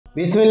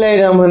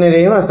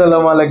বিসমিল্লাহিররহমানিররহিম।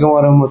 আসসালামু আলাইকুম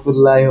ওয়া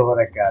রাহমাতুল্লাহি ওয়া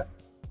বারাকাতুহু।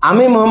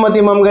 আমি মোহাম্মদ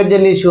ইমাম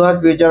গাজ্জালি সোহাগ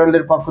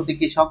ফিউচারের পক্ষ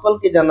থেকে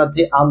সকলকে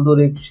জানাচ্ছি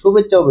আন্তরিক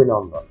শুভেচ্ছা ও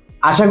অভিনন্দন।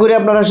 আশা করি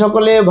আপনারা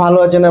সকলে ভালো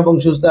আছেন এবং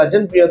সুস্থ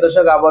আছেন। প্রিয়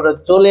দর্শক, আবারও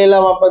চলে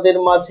এলাম আপনাদের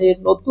মাঝে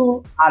নতুন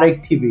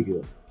আরেকটি ভিডিও।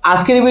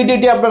 আজকের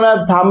ভিডিওটি আপনারা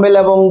থাম্বনেল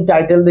এবং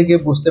টাইটেল দেখে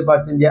বুঝতে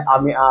পারছেন যে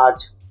আমি আজ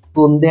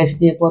কোন দেশ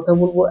নিয়ে কথা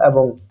বলবো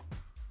এবং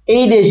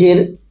এই দেশের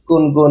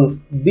কোন কোন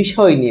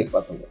বিষয় নিয়ে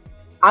কথা বলবো।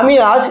 আমি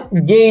আজ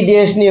যেই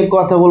দেশ নিয়ে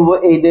কথা বলবো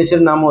এই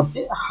দেশের নাম হচ্ছে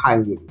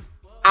হাঙ্গেরি।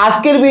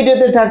 আজকের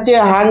ভিডিওতে থাকছে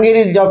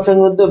হাঙ্গেরির জব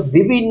সংক্রান্ত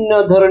বিভিন্ন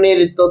ধরনের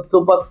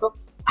তথ্যপত্র,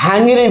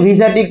 হাঙ্গেরির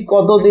ভিসাটি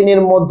কত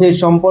দিনের মধ্যে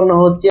সম্পন্ন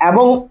হচ্ছে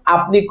এবং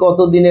আপনি কত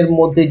দিনের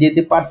মধ্যে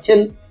যেতে পারছেন,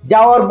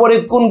 যাওয়ার পরে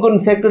কোন কোন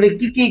সেক্টরে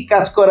কি কি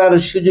কাজ করার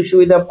সুযোগ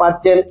সুবিধা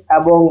পাচ্ছেন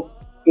এবং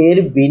এর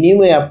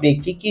বিনিময়ে আপনি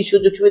কি কি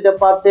সুযোগ সুবিধা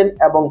পাচ্ছেন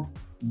এবং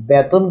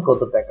বেতন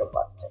কত টাকা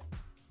পাচ্ছেন।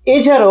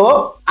 এছাড়াও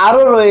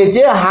আরো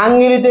রয়েছে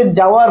হাঙ্গেরিতে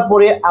যাওয়ার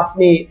পরে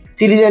আপনি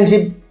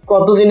সিটিজেনশিপ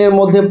কতদিনের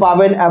মধ্যে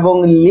পাবেন এবং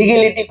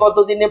লিগ্যালিটি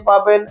কতদিনে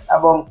পাবেন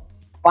এবং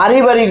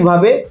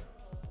পারিবারিকভাবে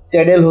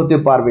সেটেল হতে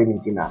পারবেন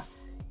কিনা।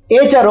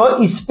 এছাড়াও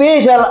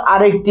স্পেশাল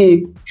আরেকটি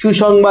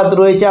সুসংবাদ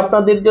রয়েছে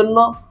আপনাদের জন্য।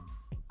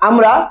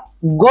 আমরা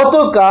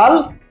গতকাল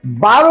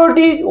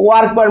 12টি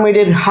ওয়ার্ক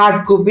পারমিটের হার্ড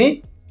কপি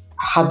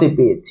হাতে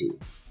পেয়েছি।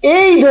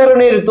 এই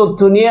ধরনের তথ্য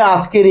নিয়ে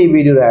আজকের এই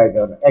ভিডিওর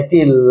আয়োজন। একটি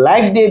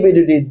লাইক দিয়ে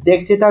ভিডিওটি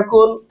দেখতে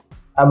থাকুন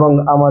এবং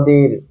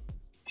আমাদের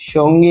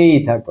সঙ্গেই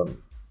থাকুন।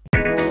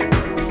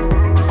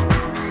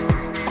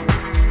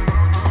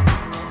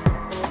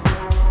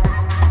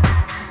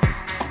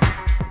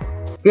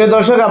 প্রিয়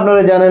দর্শক,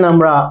 আপনারা জানেন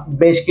আমরা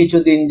বেশ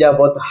কিছুদিন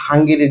যাবৎ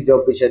হাঙ্গেরির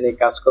জব ভিসা নিয়ে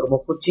কাজকর্ম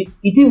করছি।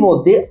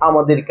 ইতিমধ্যে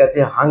আমাদের কাছে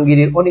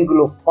হাঙ্গেরির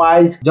অনেকগুলো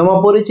ফাইল জমা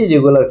পড়েছে,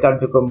 যেগুলোর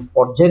কার্যক্রম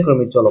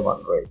পর্যায়ক্রমে চলমান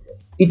রয়েছে।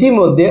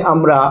 ইতিমধ্যে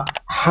আমরা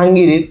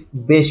হাঙ্গেরির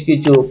বেশ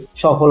কিছু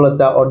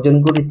সফলতা অর্জন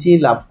করেছি,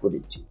 লাভ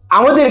করেছি।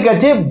 আমাদের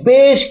কাছে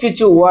বেশ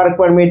কিছু ওয়ার্ক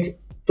পারমিট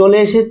চলে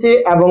এসেছে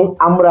এবং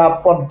আমরা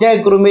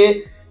পর্যায়ক্রমে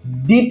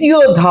দ্বিতীয়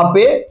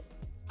ধাপে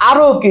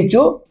আরো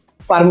কিছু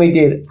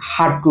পারমিটের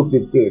হার্ড কপি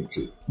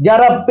পেয়েছি।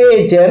 যারা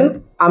পেয়েছেন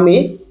আমি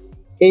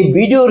এই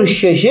ভিডিওর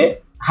শেষে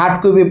হার্ড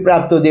কপি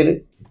প্রাপ্তদের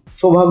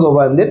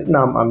সৌভাগ্যবানদের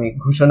নাম আমি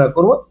ঘোষণা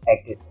করব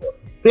এক এক করে।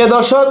 প্রিয়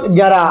দর্শক,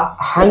 যারা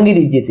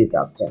হাঙ্গেরি যেতে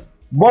চাচ্ছেন,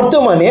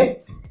 বর্তমানে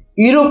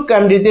ইউরোপ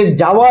কান্ট্রিতে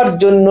যাওয়ার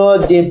জন্য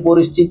যে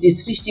পরিস্থিতি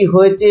সৃষ্টি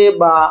হয়েছে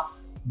বা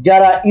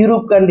যারা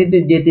ইউরোপ কান্ট্রিতে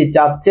যেতে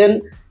চাচ্ছেন,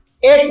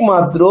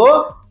 একমাত্র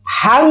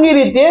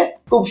হাঙ্গেরিতে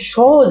খুব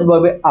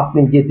সহজভাবে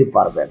আপনি যেতে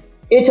পারবেন।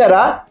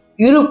 এছাড়া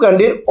ইউরোপ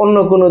কান্ট্রির অন্য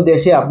কোনো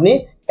দেশে আপনি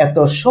এত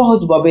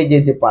সহজভাবে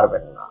যেতে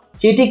পারবেন না।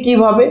 সেটি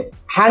কিভাবে?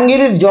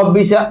 হাঙ্গেরির জব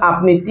ভিসা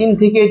আপনি 3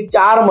 থেকে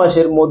 4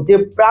 মাসের মধ্যে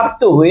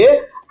প্রাপ্ত হয়ে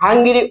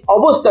হাঙ্গেরি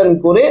অবস্থান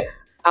করে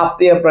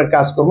আপনি আপনার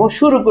কাজকর্ম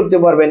শুরু করতে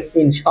পারবেন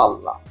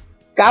ইনশাআল্লাহ।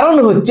 কারণ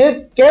হচ্ছে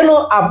কেন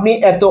আপনি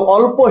এত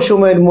অল্প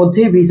সময়ের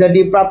মধ্যে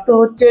ভিসাটি প্রাপ্ত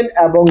হচ্ছেন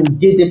এবং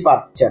যেতে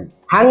পারছেন।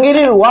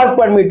 হাঙ্গেরির ওয়ার্ক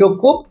পারমিটও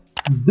খুব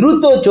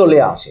দ্রুত চলে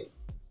আসে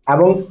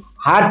এবং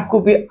হার্ড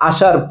কপি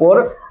আসার পর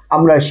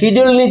আমরা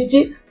শিডিউল নিচ্ছি,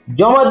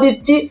 জমা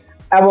দিচ্ছি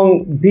এবং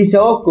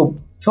ভিসাও খুব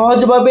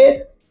সহজভাবে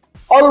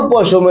অল্প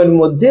সময়ের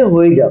মধ্যে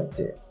হয়ে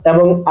যাচ্ছে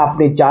এবং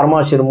আপনি 4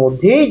 মাসের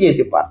মধ্যেই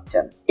যেতে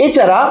পারছেন।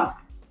 এছাড়া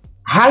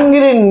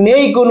হাঙ্গেরির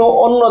নেই কোনো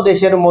অন্য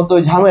দেশের মতো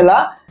ঝামেলা,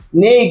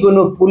 নেই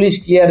কোনো police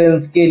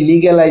ক্লিয়ারেন্সকে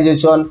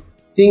legalisation,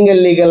 single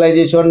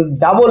legalisation,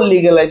 double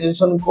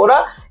legalisation করা।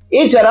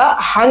 এছাড়া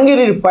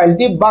হাঙ্গেরির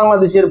ফাইলটি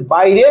বাংলাদেশের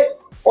বাইরে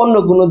অন্য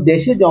কোনো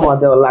দেশে জমা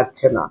দেওয়া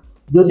লাগছে না।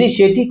 যদি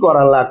সেটি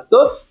করা লাগতো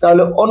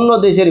তাহলে অন্য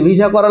দেশের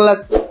ভিসা করা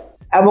লাগতো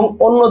এবং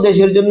অন্য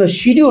দেশের জন্য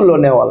শিডিউলও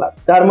নেওয়া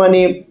লাগতো। তার মানে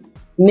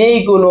নেই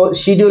কোনো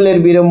শিডিউলের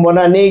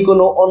বিড়ম্বনা, নেই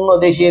কোনো অন্য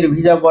দেশের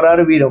ভিসা করার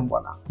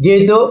বিড়ম্বনা,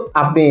 যেহেতু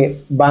আপনি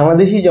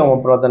বাংলাদেশি জমা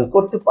প্রদান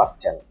করতে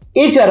পারছেন।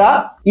 এছাড়া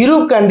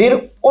ইউরোপ কান্ট্রির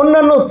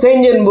অন্যান্য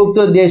সেনজেনভুক্ত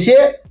দেশে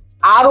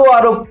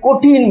আরো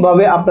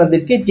কঠিনভাবে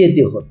আপনাদেরকে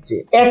যেতে হচ্ছে।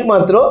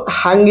 একমাত্র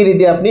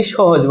হাঙ্গেরিতে আপনি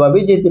সহজভাবে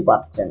যেতে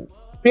পারছেন।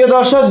 প্রিয়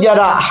দর্শক,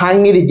 যারা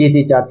হাঙ্গেরি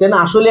যেতে চাচ্ছেন,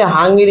 আসলে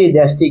হাঙ্গেরি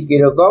দেশটি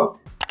কিরকম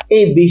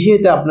এই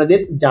বিষয়টা আপনাদের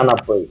জানা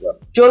প্রয়োজন।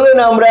 চলুন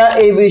আমরা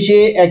এই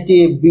বিষয়ে একটি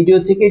ভিডিও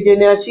থেকে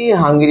জেনে আসি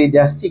হাঙ্গেরি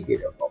দেশটি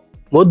কিরকম।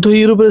 মধ্য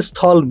ইউরোপের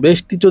স্থল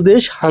বেষ্টিত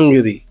দেশ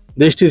হাঙ্গেরি।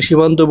 দেশটির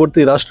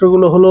সীমান্তবর্তী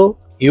রাষ্ট্রগুলো হলো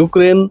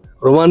Ukraine,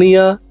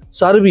 Romania,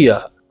 Serbia,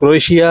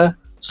 Croatia,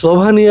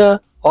 Slovenia,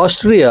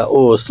 Austria ও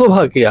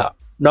স্লোভাকিয়া।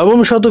 9ম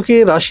শতকে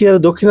রাশিয়ার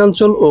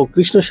দক্ষিণাঞ্চল ও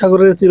কৃষ্ণ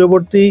সাগরের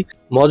তীরবর্তী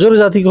মজর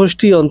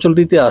জাতিগোষ্ঠী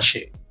অঞ্চলটিতে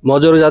আসে।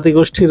 মজর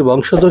জাতিগোষ্ঠীর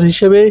বংশধর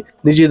হিসেবে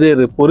নিজেদের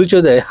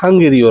পরিচয় দেয়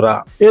হাঙ্গেরীয়রা।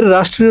 এর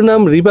রাষ্ট্রীয়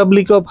নাম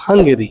রিপাবলিক অফ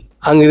হাঙ্গেরি।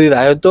 হাঙ্গেরির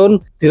আয়তন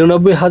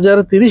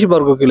 93,030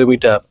 বর্গ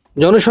কিলোমিটার,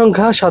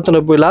 জনসংখ্যা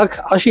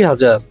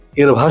 97,80,000।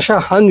 এর ভাষা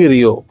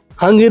হাঙ্গেরীয়।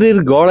 হাঙ্গেরির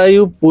গড়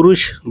আয়ু পুরুষ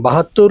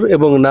 72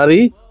 এবং নারী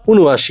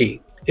 79।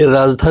 এর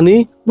রাজধানী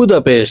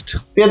বুদাপেস্ট।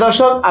 প্রিয়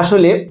দর্শক,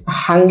 আসলে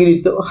হাঙ্গেরি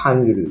তো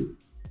হাঙ্গেরি।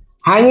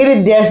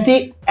 হাঙ্গেরির দেশটি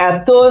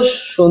এত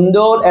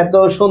সুন্দর, এত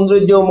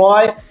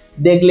সৌন্দর্যময়,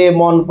 দেখলে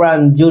মন প্রাণ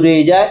জুড়ে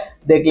যায়,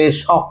 দেখলে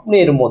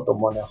স্বপ্নের মতো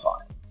মনে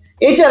হয়।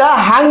 এছাড়া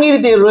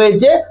হাঙ্গেরিতে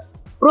রয়েছে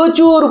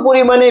প্রচুর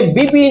পরিমাণে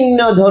বিভিন্ন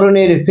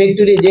ধরনের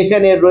ফ্যাক্টরি,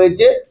 যেখানে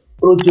রয়েছে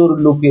প্রচুর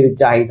লোকের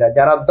চাহিদা।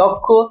 যারা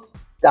দক্ষ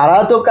তারা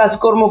তো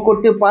কাজকর্ম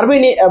করতে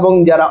পারবেনই, এবং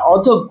যারা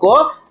অযোগ্য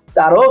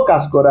তারাও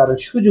কাজ করার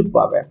সুযোগ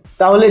পাবেন।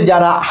 তাহলে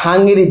যারা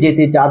হাঙ্গেরি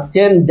যেতে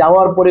চাচ্ছেন,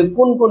 যাওয়ার পরে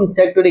কোন কোন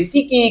সেক্টরে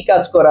কি কি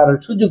কাজ করার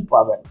সুযোগ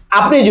পাবেন?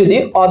 আপনি যদি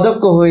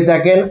অদক্ষ হয়ে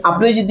থাকেন,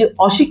 আপনি যদি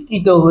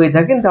অশিক্ষিত হয়ে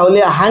থাকেন, তাহলে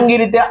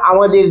হাঙ্গেরিতে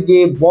আমাদের যে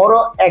বড়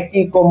একটি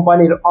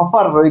কোম্পানির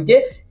অফার রয়েছে,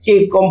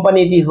 সেই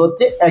কোম্পানিটি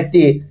হচ্ছে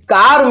একটি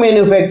কার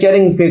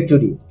ম্যানুফ্যাকচারিং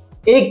ফ্যাক্টরি।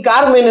 এই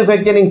কার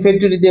ম্যানুফ্যাকচারিং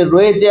ফ্যাক্টরিতে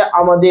রয়েছে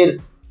আমাদের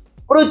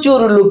প্রচুর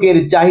লোকের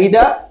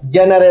চাহিদা।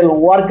 জেনারেল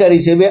ওয়ার্কার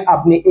হিসেবে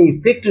আপনি এই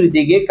ফ্যাক্টরি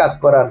থেকে কাজ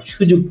করার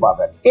সুযোগ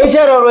পাবেন।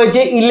 এছাড়াও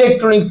রয়েছে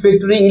electronics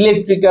factory,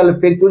 electrical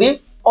factory,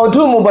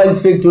 automobiles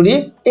factory.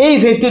 এই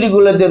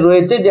ফ্যাক্টরিগুলোতে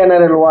রয়েছে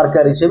জেনারেল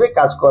ওয়ার্কার হিসেবে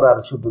কাজ করার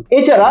সুযোগ।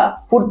 এছাড়া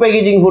ফুড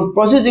প্যাকেজিং, ফুড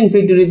প্রসেসিং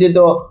ফ্যাক্টরিতে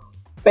তো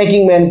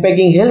প্যাকিং ম্যান,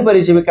 প্যাকিং হেল্পার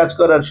হিসেবে কাজ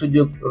করার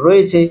সুযোগ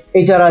রয়েছে।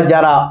 এছাড়া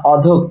যারা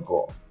অদক্ষ,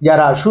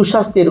 যারা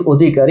সুস্বাস্থ্যের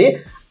অধিকারী,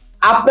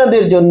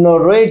 আপনাদের জন্য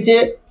রয়েছে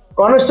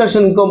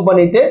কনস্ট্রাকশন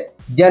কোম্পানিতে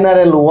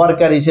জেনারেল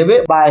ওয়ার্কার হিসেবে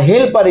বা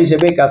হেল্পার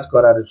হিসেবে কাজ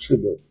করার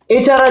সুযোগ।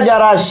 এছাড়া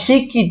যারা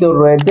শিক্ষিত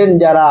রয়েছেন,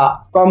 যারা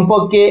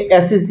কমপক্ষে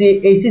এসএসসি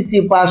এইচএসসি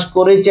পাস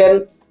করেছেন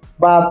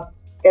বা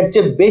এর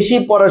চেয়ে বেশি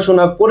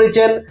পড়াশোনা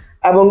করেছেন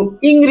এবং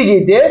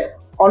ইংরেজিতে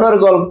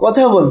অনর্গল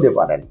কথা বলতে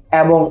পারেন,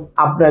 এবং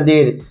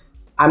আপনাদের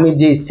আমি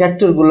যে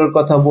সেক্টরগুলোর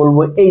কথা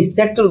বলবো এই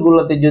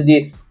সেক্টরগুলোতে যদি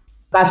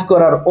কাজ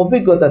করার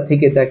অভিজ্ঞতা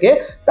থেকে থাকে,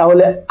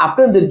 তাহলে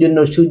আপনাদের জন্য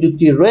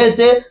সুযোগটি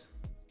রয়েছে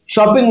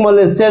শপিং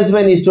মলে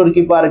সেলসম্যান, স্টোর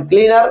কিপার,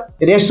 ক্লিনার,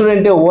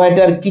 রেস্টুরেন্টে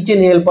ওয়েটার, কিচেন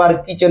হেল্পার,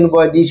 কিচেন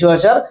বয়,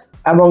 ডিশওয়াশার,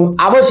 এবং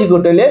আবাসিক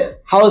হোটেলে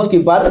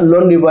হাউসকিপার,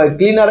 লন্ড্রি বয়,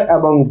 ক্লিনার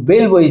এবং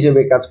বেল বয়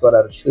হিসেবে কাজ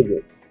করার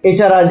সুযোগ।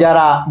 এছাড়া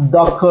যারা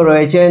দক্ষ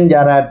রয়েছেন,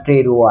 যারা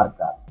ট্রেড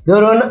ওয়ার্কার,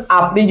 ধরুন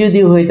আপনি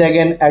যদি হয়ে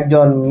থাকেন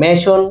একজন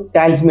mason,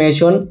 tiles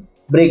mason,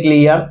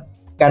 bricklayer,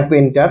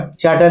 carpenter,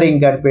 shuttering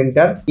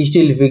carpenter,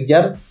 still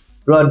fixer,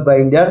 rod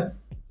binder,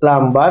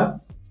 plumber,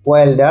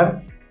 welder,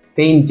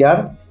 painter,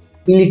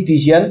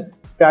 electrician,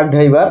 truck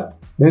driver,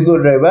 vehicle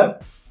driver,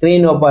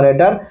 crane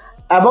operator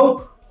এবং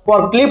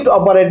ফরক্লিফট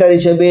অপারেটর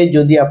হিসেবে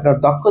যদি আপনার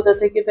দক্ষতা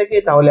থেকে থাকে,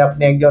 তাহলে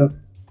আপনি একজন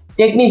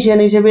টেকনিশিয়ান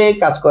হিসেবে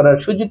কাজ করার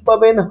সুযোগ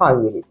পাবেন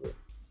হাঙ্গেরিতে।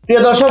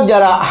 প্রিয় দর্শক,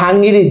 যারা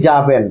হাঙ্গেরি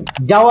যাবেন,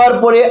 যাওয়ার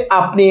পরে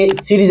আপনি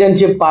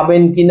সিটিজেনশিপ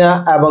পাবেন কিনা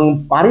এবং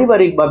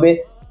পারিবারিকভাবে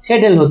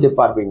সেটেল হতে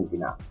পারবেন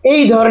কিনা,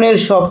 এই ধরনের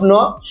স্বপ্ন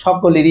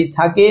সকলেরই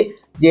থাকে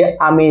যে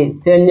আমি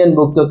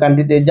সেনজেনভুক্ত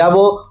কান্ট্রিতে যাব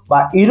বা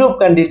ইউরোপ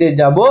কান্ট্রিতে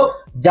যাব,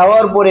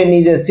 যাওয়ার পরে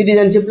নিজের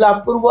সিটিজেনশিপ লাভ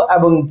করব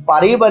এবং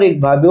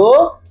পারিবারিকভাবেও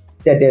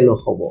সেটেল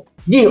হব।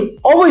 জি,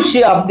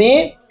 অবশ্যই আপনি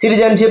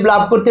সিটিজেনশিপ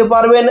লাভ করতে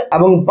পারবেন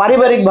এবং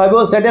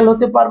পারিবারিকভাবেও সেটেল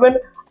হতে পারবেন,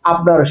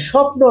 আপনার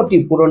স্বপ্নটি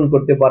পূরণ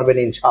করতে পারবেন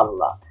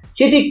ইনশাআল্লাহ।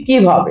 সেটি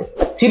কিভাবে?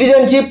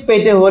 সিটিজেনশিপ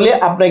পেতে হলে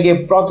আপনাকে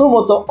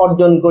প্রথমত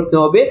অর্জন করতে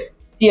হবে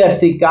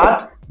TRC card,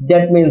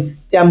 that means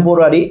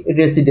temporary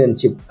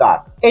রেসিডেন্সিপ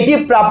card. এটি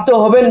প্রাপ্ত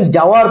হবেন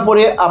যাওয়ার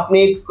পরে আপনি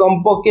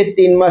কমপক্ষে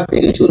 3 মাস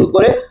থেকে শুরু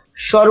করে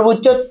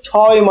সর্বোচ্চ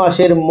 6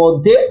 মাসের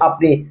মধ্যে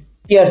আপনি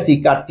টিআরসি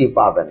কার্ডটি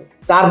পাবেন।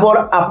 তারপর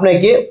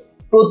আপনাকে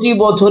প্রতি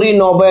বছরই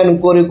নবায়ন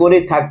করে করে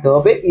থাকতে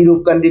হবে ইউরোপ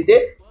কান্ট্রিতে।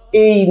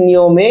 এই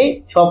নিয়মেই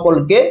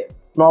সকলকে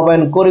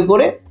নবায়ন করে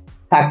করে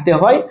থাকতে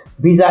হয়,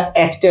 ভিসা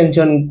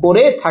এক্সটেনশন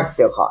করে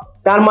থাকতে হয়।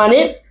 তার মানে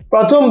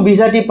প্রথম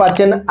ভিসাটি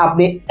পাচ্ছেন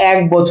আপনি 1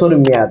 বছর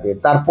মেয়াদে,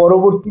 তার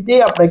পরবর্তীতে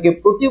আপনাকে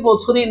প্রতি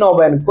বছরই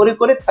নবায়ন করে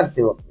করে থাকতে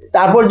হচ্ছে।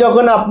 তারপর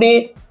যখন আপনি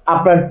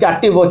আপনার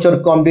 4টি বছর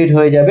কমপ্লিট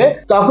হয়ে যাবে,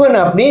 তখন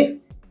আপনি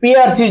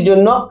পিআরসির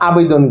জন্য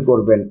আবেদন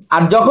করবেন।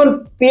 আর যখন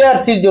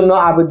পিআরসির জন্য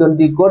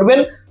আবেদনটি করবেন,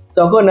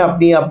 তখন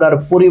আপনি আপনার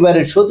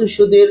পরিবারের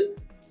সদস্যদের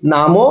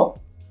নামও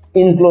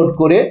ইনক্লুড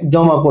করে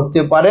জমা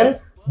করতে পারেন।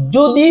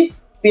 যদি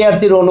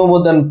পিআরসির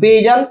অনুমোদন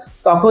পেয়ে যান,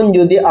 তখন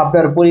যদি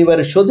আপনার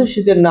পরিবারের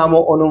সদস্যদের নামও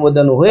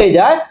অনুমোদন হয়ে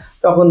যায়,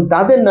 তখন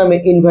তাদের নামে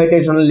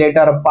ইনভাইটেশন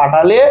লেটার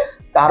পাঠালে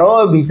তারাও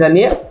ভিসা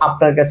নিয়ে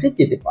আপনার কাছে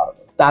যেতে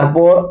পারবে।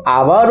 তারপর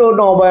আবারও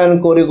নবায়ন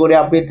করে করে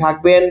আপনি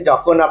থাকবেন।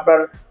 যখন আপনার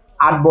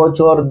 8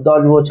 বছর,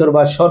 10 বছর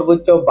বা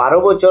সর্বোচ্চ 12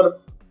 বছর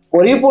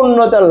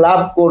পরিপূর্ণতা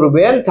লাভ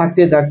করবেন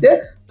থাকতে থাকতে,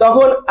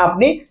 তখন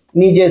আপনি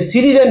নিজের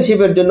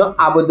সিটিজেনশিপের জন্য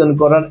আবেদন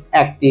করার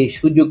একটি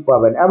সুযোগ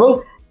পাবেন। এবং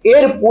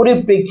এর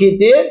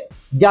পরিপ্রেক্ষিতে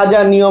যা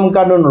যা নিয়ম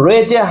কানুন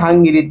রয়েছে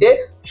হাঙ্গেরিতে,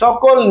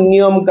 সকল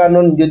নিয়ম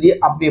কানুন যদি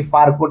আপনি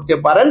পার করতে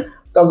পারেন,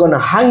 তখন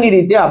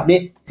হাঙ্গেরিতে আপনি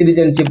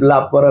সিটিজেনশিপ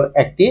লাভ করার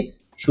একটি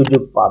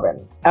সুযোগ পাবেন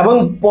এবং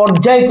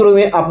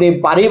পর্যায়ক্রমে আপনি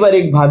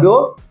পারিবারিকভাবেও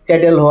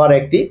সেটেল হওয়ার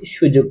একটি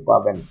সুযোগ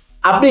পাবেন।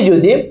 আপনি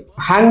যদি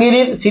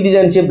হাঙ্গেরির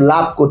সিটিজেনশিপ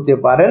লাভ করতে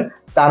পারেন,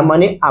 তার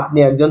মানে আপনি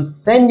একজন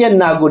সেনজেন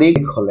নাগরিক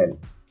হলেন।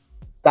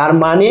 তার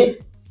মানে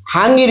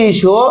হাঙ্গেরি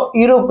সহ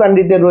ইউরোপ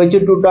কান্ট্রিতে রয়েছে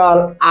টোটাল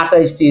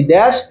 28টি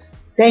দেশ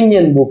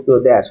সেনজেনভুক্ত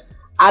দেশ।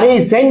 আর এই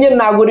সেনজেন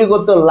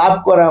নাগরিকত্ব লাভ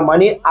করা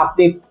মানে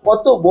আপনি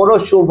কত বড়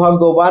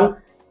সৌভাগ্যবান।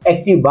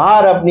 একটি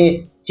বার আপনি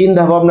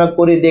চিন্তা ভাবনা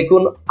করে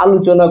দেখুন,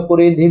 আলোচনা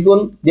করে দেখুন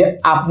যে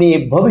আপনি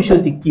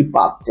ভবিষ্যতে কি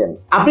পাচ্ছেন।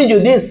 আপনি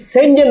যদি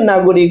সেনজেন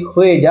নাগরিক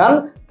হয়ে যান,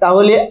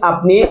 তাহলে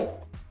আপনি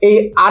এই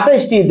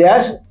 28টি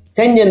দেশ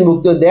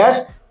সেনজেনভুক্ত দেশ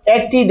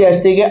একটি দেশ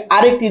থেকে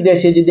আরেকটি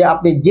দেশে যদি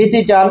আপনি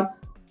যেতে চান,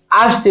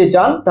 আসতে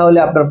চান, তাহলে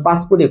আপনার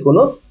পাসপোর্টে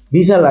কোনো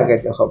ভিসা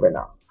লাগাতে হবে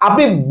না।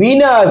 আপনি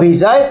বিনা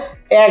ভিসায়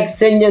এক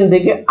সেনজেন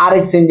থেকে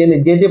আরেক সেনজেনে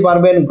যেতে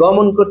পারবেন,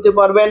 গমন করতে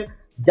পারবেন,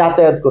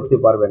 যাতায়াত করতে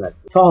পারবেন আর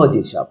কি, সহজ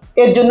হিসাব।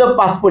 এর জন্য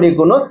পাসপোর্টে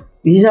কোনো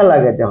ভিসা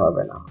লাগাতে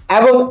হবে না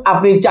এবং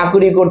আপনি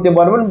চাকরি করতে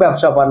পারবেন,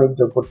 ব্যবসা বাণিজ্য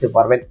করতে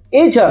পারবেন।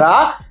 এছাড়া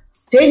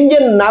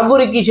সেনজেন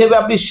নাগরিক হিসেবে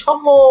আপনি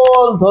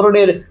সকল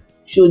ধরনের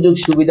সুযোগ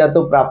সুবিধা তো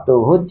প্রাপ্ত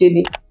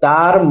হচ্ছেনই।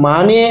 তার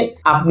মানে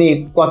আপনি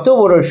কত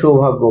বড়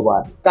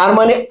সৌভাগ্যবান। তার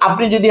মানে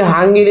আপনি যদি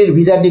হাঙ্গেরির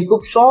ভিসাটি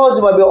খুব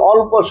সহজভাবে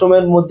অল্প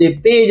সময়ের মধ্যে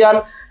পেয়ে যান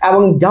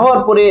এবং যাওয়ার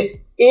পরে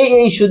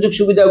এই সুযোগ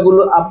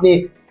সুবিধাগুলো আপনি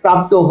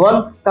প্রাপ্ত হন,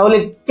 তাহলে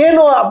কেন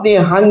আপনি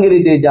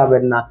হাঙ্গেরিতে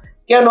যাবেন না?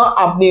 কেন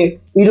আপনি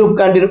ইউরোপ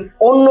কান্ট্রির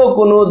অন্য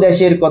কোনো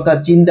দেশের কথা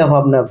চিন্তা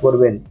ভাবনা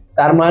করবেন?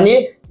 তার মানে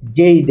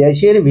যেই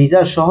দেশের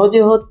ভিসা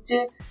সহজে হচ্ছে,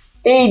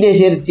 এই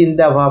দেশের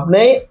চিন্তা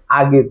ভাবনাই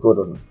আগে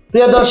করুন।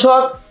 প্রিয়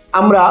দর্শক,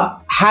 আমরা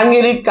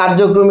হাঙ্গেরির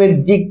কার্যক্রমের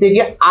দিক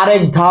থেকে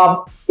আরেক ধাপ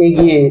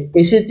এগিয়ে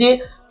এসেছি।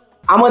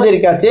 আমাদের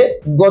কাছে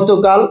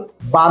গতকাল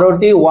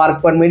 12টি ওয়ার্ক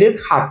পারমিটের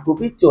হার্ড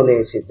কপি চলে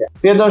এসেছে।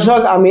 প্রিয় দর্শক,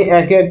 আমি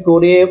এক এক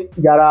করে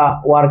যারা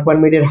ওয়ার্ক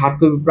পারমিটের হার্ড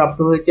কপি প্রাপ্ত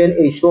হয়েছেন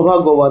এই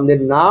সৌভাগ্যবানদের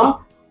নাম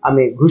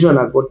আমি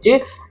ঘোষণা করছি।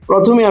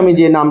 প্রথমে আমি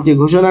যে নামটি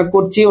ঘোষণা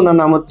করছি ওনার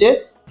নাম হচ্ছে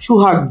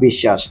সুহাগ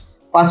বিশ্বাস।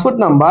 Passport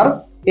number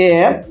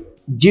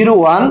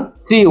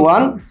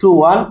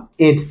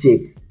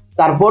A01312186।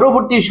 তার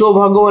পরবর্তী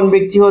সৌভাগ্যবান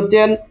ব্যক্তি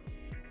হচ্ছেন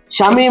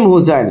Shamim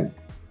Hussain.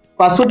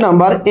 Passport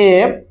number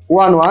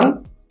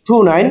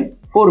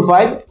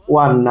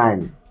A11294519।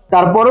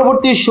 তার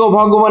পরবর্তী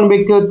সৌভাগ্যবান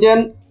ব্যক্তি হচ্ছেন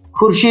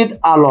Khurshid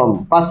Alam.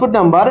 Passport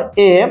number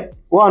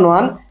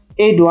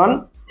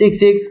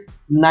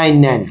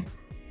A11816699।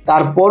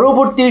 তার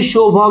পরবর্তী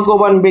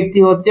সৌভাগ্যবান ব্যক্তি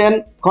হচ্ছেন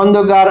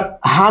খন্দকার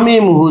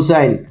হামিম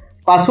হুসাইন।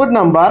 Passport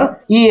number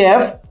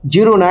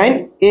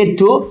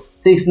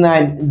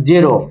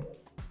EF09826990।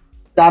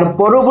 তার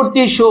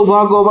পরবর্তী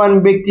সৌভাগ্যবান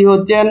ব্যক্তি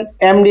হচ্ছেন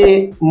এমডি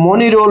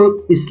মনিরুল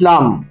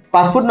ইসলাম।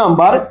 Passport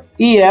number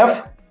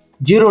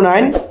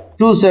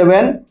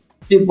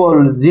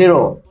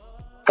EF092700।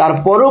 তার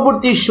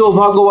পরবর্তী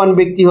সৌভাগ্যবান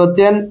ব্যক্তি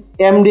হচ্ছেন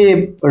MD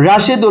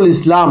Rashedul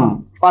Islam.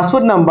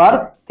 Passport number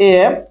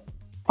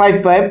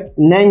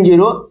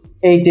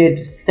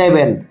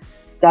AF55908887।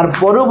 তার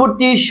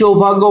পরবর্তী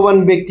সৌভাগ্যবান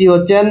ব্যক্তি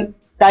হচ্ছেন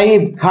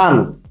তাইব খান।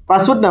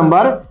 Passport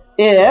number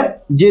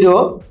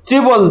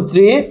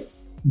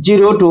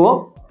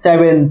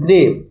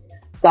AF0333273।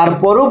 তার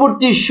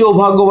পরবর্তী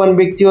সৌভাগ্যবান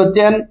ব্যক্তি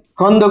হচ্ছেন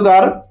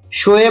Khandakar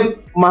Shoaib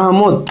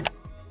Mahmud.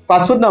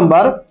 Passport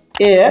number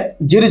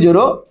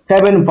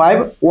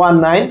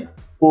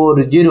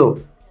A00751940।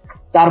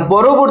 তার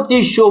পরবর্তী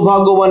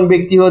সৌভাগ্যবান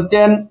ব্যক্তি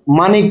হচ্ছেন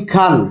মানিক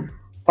খান।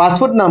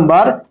 Passport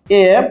number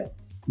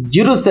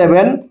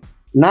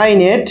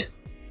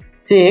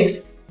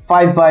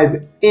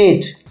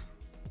AF079865558।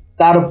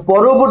 তার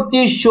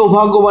পরবর্তী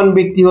সৌভাগ্যবান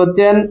ব্যক্তি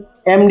হচ্ছেন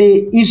MD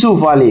Yusuf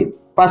Ali.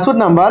 Passport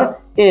number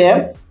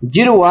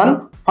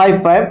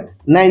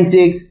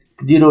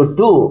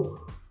AF01559602।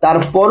 তার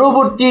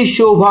পরবর্তী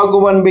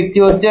সৌভাগ্যবান ব্যক্তি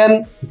হচ্ছেন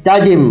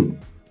তাজিম।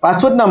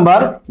 Passport number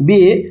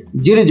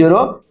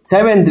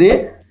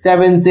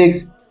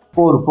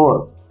B00737644।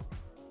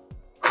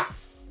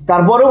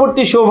 তার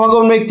পরবর্তী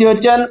সৌভাগ্যবান ব্যক্তি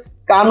হচ্ছেন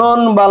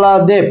কাননবালা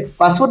দেব।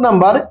 Passport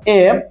number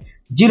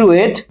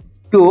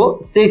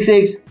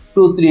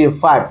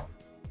A08266235।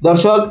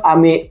 দর্শক,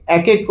 আমি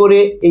এক এক করে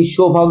এই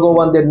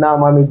সৌভাগ্যবানদের নাম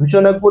আমি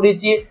ঘোষণা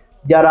করেছি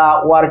যারা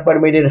ওয়ার্ক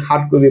পারমিটের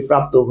হার্ড কপি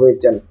প্রাপ্ত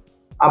হয়েছেন।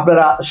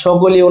 আপনারা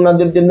সকলেই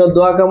ওনাদের জন্য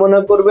দোয়া কামনা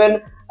করবেন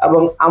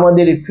এবং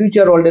আমাদের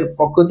ফিউচার ওয়ার্ল্ডের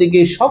পক্ষ থেকে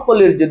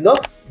সকলের জন্য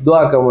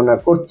দোয়া কামনা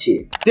করছি।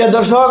 প্রিয়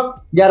দর্শক,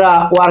 যারা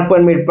ওয়ার্ক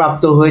পারমিট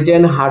প্রাপ্ত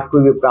হয়েছেন, হার্ড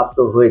কপি প্রাপ্ত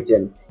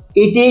হয়েছেন,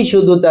 এটাই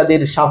শুধু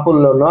তাদের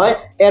সাফল্য নয়,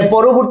 এর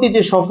পরবর্তীতে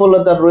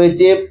সফলতা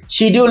রয়েছে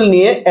শিডিউল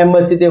নিয়ে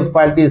এম্বাসিতে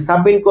ফাইলটি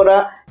সাবমিট করা,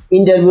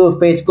 ইন্টারভিউ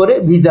ফেস করে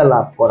ভিসা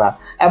লাভ করা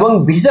এবং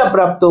ভিসা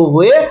প্রাপ্ত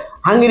হয়ে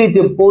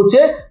হাঙ্গেরিতে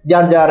পৌঁছে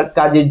যার যার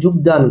কাজে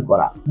যোগদান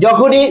করা।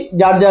 যখনই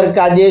যার যার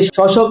কাজে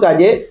স্ব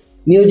কাজে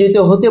নিয়োজিত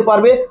হতে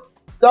পারবে,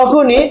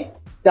 তখনই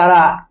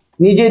তারা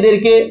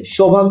নিজেদেরকে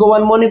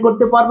সৌভাগ্যবান মনে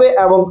করতে পারবে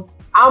এবং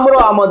আমরা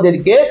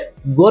আমাদেরকে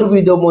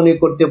গর্বিত মনে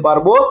করতে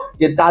পারবো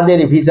যে তাদের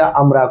ভিসা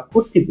আমরা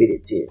করতে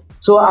পেরেছি।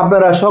 সো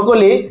আপনারা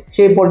সকলেই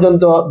সেই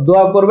পর্যন্ত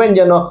দোয়া করবেন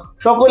যেন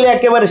সকলে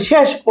একেবারে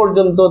শেষ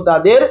পর্যন্ত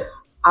তাদের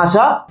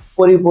আশা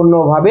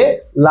পরিপূর্ণভাবে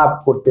লাভ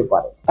করতে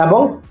পারে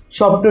এবং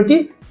স্বপ্নটি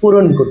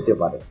পূরণ করতে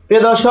পারে।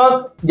 প্রিয় দর্শক,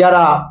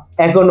 যারা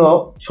এখনো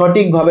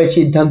সঠিকভাবে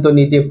সিদ্ধান্ত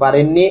নিতে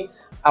পারেননি,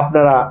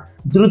 আপনারা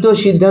দ্রুত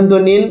সিদ্ধান্ত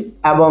নিন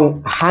এবং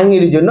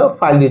হাঙ্গেরির জন্য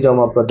ফাইলটি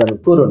জমা প্রদান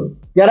করুন।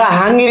 যারা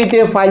হাঙ্গেরিতে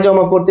ফাইল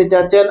জমা করতে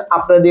চাচ্ছেন,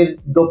 আপনাদের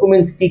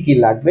ডকুমেন্টস কি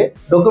লাগবে?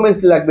 ডকুমেন্টস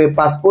লাগবে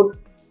passport,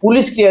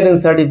 police clearance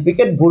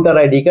certificate, voter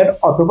ID card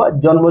অথবা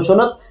জন্ম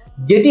সনদ,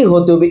 যেটি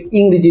হতে হবে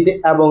ইংরেজিতে,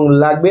 এবং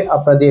লাগবে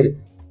আপনাদের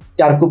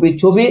 4 কপি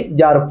ছবি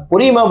যার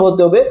পরিমাপ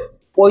হতে হবে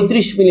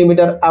 35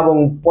 মিলিমিটার এবং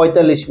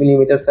 45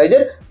 মিলিমিটার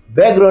সাইজের।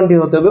 ব্যাকগ্রাউন্ডটি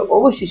হতে হবে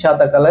অবশ্যই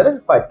সাদা কালারের,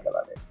 হোয়াইট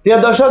কালারের। প্রিয়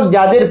দর্শক,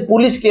 যাদের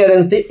পুলিশ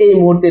ক্লিয়ারেন্সটি এই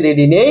মুহূর্তে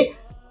রেডি নেই,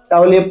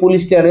 তাহলে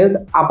পুলিশ ক্লিয়ারেন্স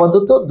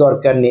আপাতত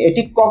দরকার নেই।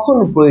 এটি কখন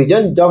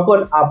প্রয়োজন? যখন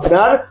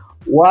আপনার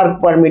ওয়ার্ক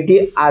পারমিটটি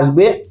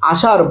আসবে,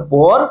 আসার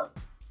পর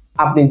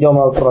আপনি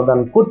জমা প্রদান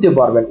করতে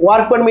পারবেন।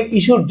 ওয়ার্ক পারমিট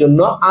ইস্যুর জন্য,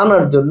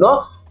 আনার জন্য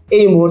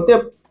এই মুহূর্তে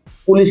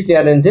পুলিশ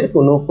ক্লিয়ারেন্সের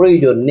কোনো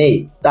প্রয়োজন নেই।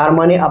 তার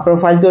মানে আপনার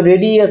ফাইল তো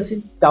রেডি আছে,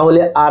 তাহলে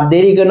আর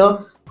দেরি কেন?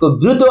 খুব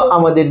দ্রুত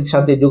আমাদের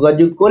সাথে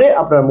যোগাযোগ করে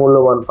আপনার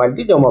মূল্যবান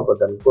ফাইলটি জমা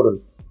প্রদান করুন।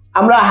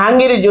 আমরা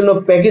হাঙ্গেরির জন্য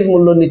প্যাকেজ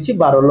মূল্য নিচ্ছি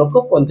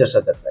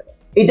 12,50,000 টাকা।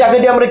 এই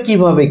টাকাটি আমরা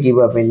কিভাবে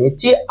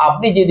নিচ্ছি?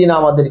 আপনি যেদিন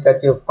আমাদের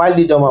কাছে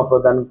ফাইলটি জমা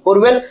প্রদান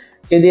করবেন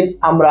সেদিন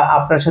আমরা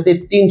আপনার সাথে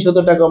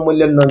 300 টাকা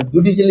মূল্যের নন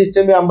জুডিশিয়াল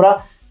সিস্টেমে আমরা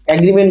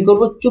এগ্রিমেন্ট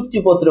করব,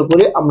 চুক্তিপত্র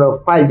করে আমরা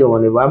ফাইল জমা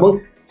নেব এবং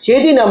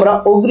সেদিন আমরা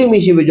অগ্রিম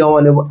হিসেবে জমা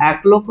নেব 1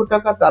 লক্ষ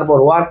টাকা। তারপর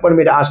ওয়ার্ক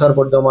পারমিট আসার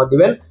পর জমা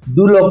দিবেন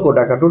 2 লক্ষ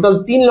টাকা। টোটাল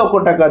 3 লক্ষ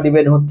টাকা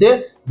দিবেন হচ্ছে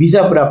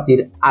ভিসা প্রাপ্তির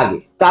আগে।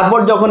 তারপর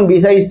যখন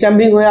ভিসা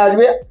স্ট্যাম্পিং হয়ে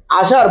আসবে,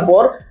 আসার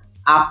পর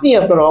আপনি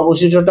আপনার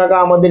অবশিষ্ট টাকা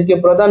আমাদেরকে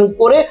প্রদান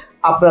করে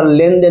আপনার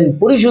লেনদেন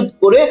পরিশোধ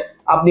করে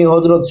আপনি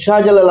হযরত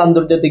শাহজালাল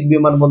আন্তর্জাতিক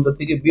বিমানবন্দর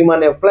থেকে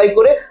বিমানে ফ্লাই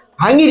করে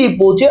হাঙ্গেরি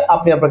পৌঁছে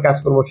আপনি আপনার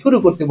কাজকর্ম শুরু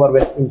করতে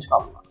পারবেন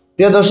ইনশাআল্লাহ।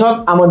 প্রিয় দর্শক,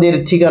 আমাদের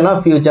ঠিকানা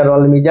ফিউচার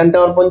ওয়ার্ল্ড মিজান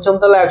টাওয়ার, ৫ম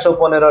তলা,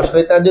 ১১৫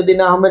 শহীদ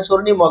আহমেদ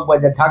সরণি,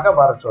 মগবাজার, ঢাকা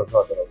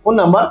 ১২১৭। ফোন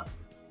নাম্বার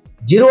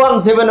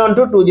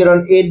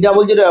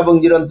 01712201800 এবং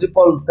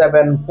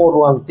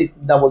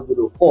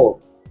 03774160004।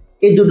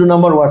 এই দুটো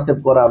নাম্বার হোয়াটসঅ্যাপ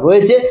করা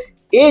রয়েছে।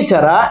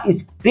 এছাড়া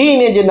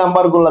স্ক্রিনে যে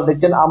নাম্বারগুলো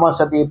দেখছেন, আমার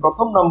সাথে এই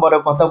প্রথম নম্বরে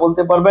কথা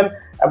বলতে পারবেন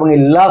এবং এই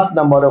লাস্ট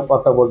নম্বরে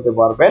কথা বলতে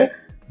পারবেন।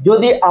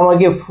 যদি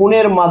আমাকে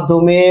ফোনের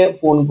মাধ্যমে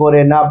ফোন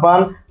করে না পান,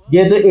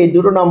 যেহেতু এই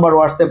দুটো নাম্বার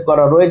হোয়াটসঅ্যাপ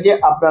করা রয়েছে,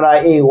 আপনারা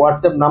এই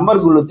হোয়াটসঅ্যাপ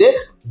নাম্বারগুলোতে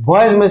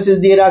ভয়েস মেসেজ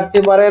দিয়ে রাখতে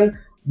পারেন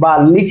বা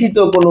লিখিত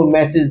কোনো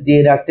মেসেজ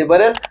দিয়ে রাখতে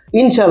পারেন।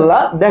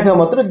 ইনশাল্লাহ দেখা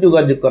মাত্র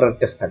যোগাযোগ করার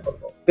চেষ্টা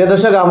করব। প্রিয়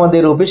দর্শক,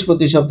 আমাদের অফিস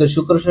প্রতি সপ্তাহে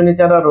শুক্র শনি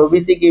ছাড়া রবি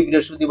থেকে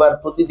বৃহস্পতিবার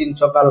প্রতিদিন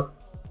সকাল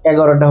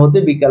 11টা হতে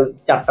বিকাল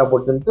 4টা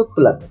পর্যন্ত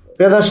খোলা থাকে।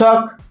 প্রিয় দর্শক,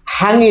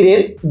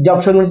 হাঙ্গেরির জব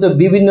সংক্রান্ত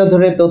বিভিন্ন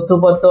ধরনের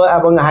তথ্যপত্র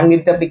এবং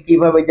হাঙ্গেরিতে আপনি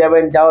কিভাবে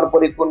যাবেন, যাওয়ার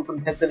পরে কোন কোন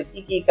সেক্টরে কি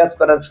কি কাজ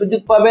করার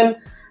সুযোগ পাবেন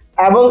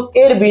এবং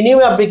এর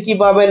বিনিময়ে আপনি কি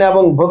পাবেন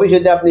এবং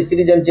ভবিষ্যতে আপনি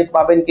সিটিজেনশিপ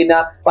পাবেন কিনা,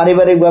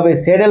 পারিবারিকভাবে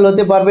সেটেল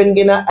হতে পারবেন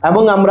কিনা,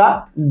 এবং আমরা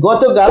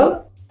গতকাল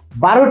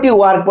 12টি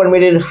ওয়ার্ক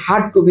পারমিটের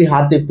হার্ড কপি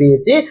হাতে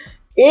পেয়েছি।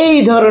 এই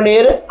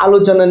ধরনের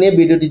আলোচনা নিয়ে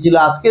ভিডিওটি ছিল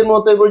আজকের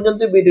মতো এই পর্যন্ত।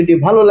 ভিডিওটি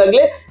ভালো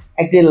লাগলে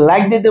একটি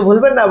লাইক দিতে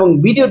ভুলবেন না এবং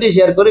ভিডিওটি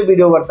শেয়ার করে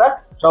ভিডিও বার্তা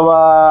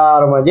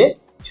সবার মাঝে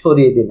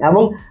ছড়িয়ে দিন।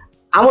 এবং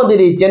আমাদের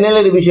এই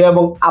চ্যানেলের বিষয়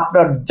এবং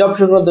আপনার জব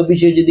সংক্রান্ত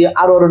বিষয়ে যদি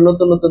আরো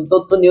নতুন নতুন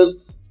তথ্য নিউজ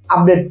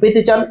আপডেট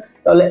পেতে চান,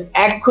 তাহলে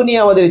এক্ষুনি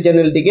আমাদের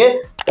চ্যানেলটিকে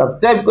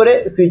সাবস্ক্রাইব করে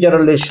ফিউচার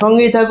ওয়ার্ল্ডের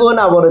সঙ্গেই থাকুন।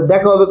 আবার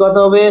দেখা হবে, কথা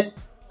হবে।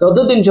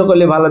 ততদিন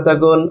সকলে ভালো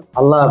থাকুন।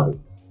 আল্লাহ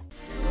হাফেজ।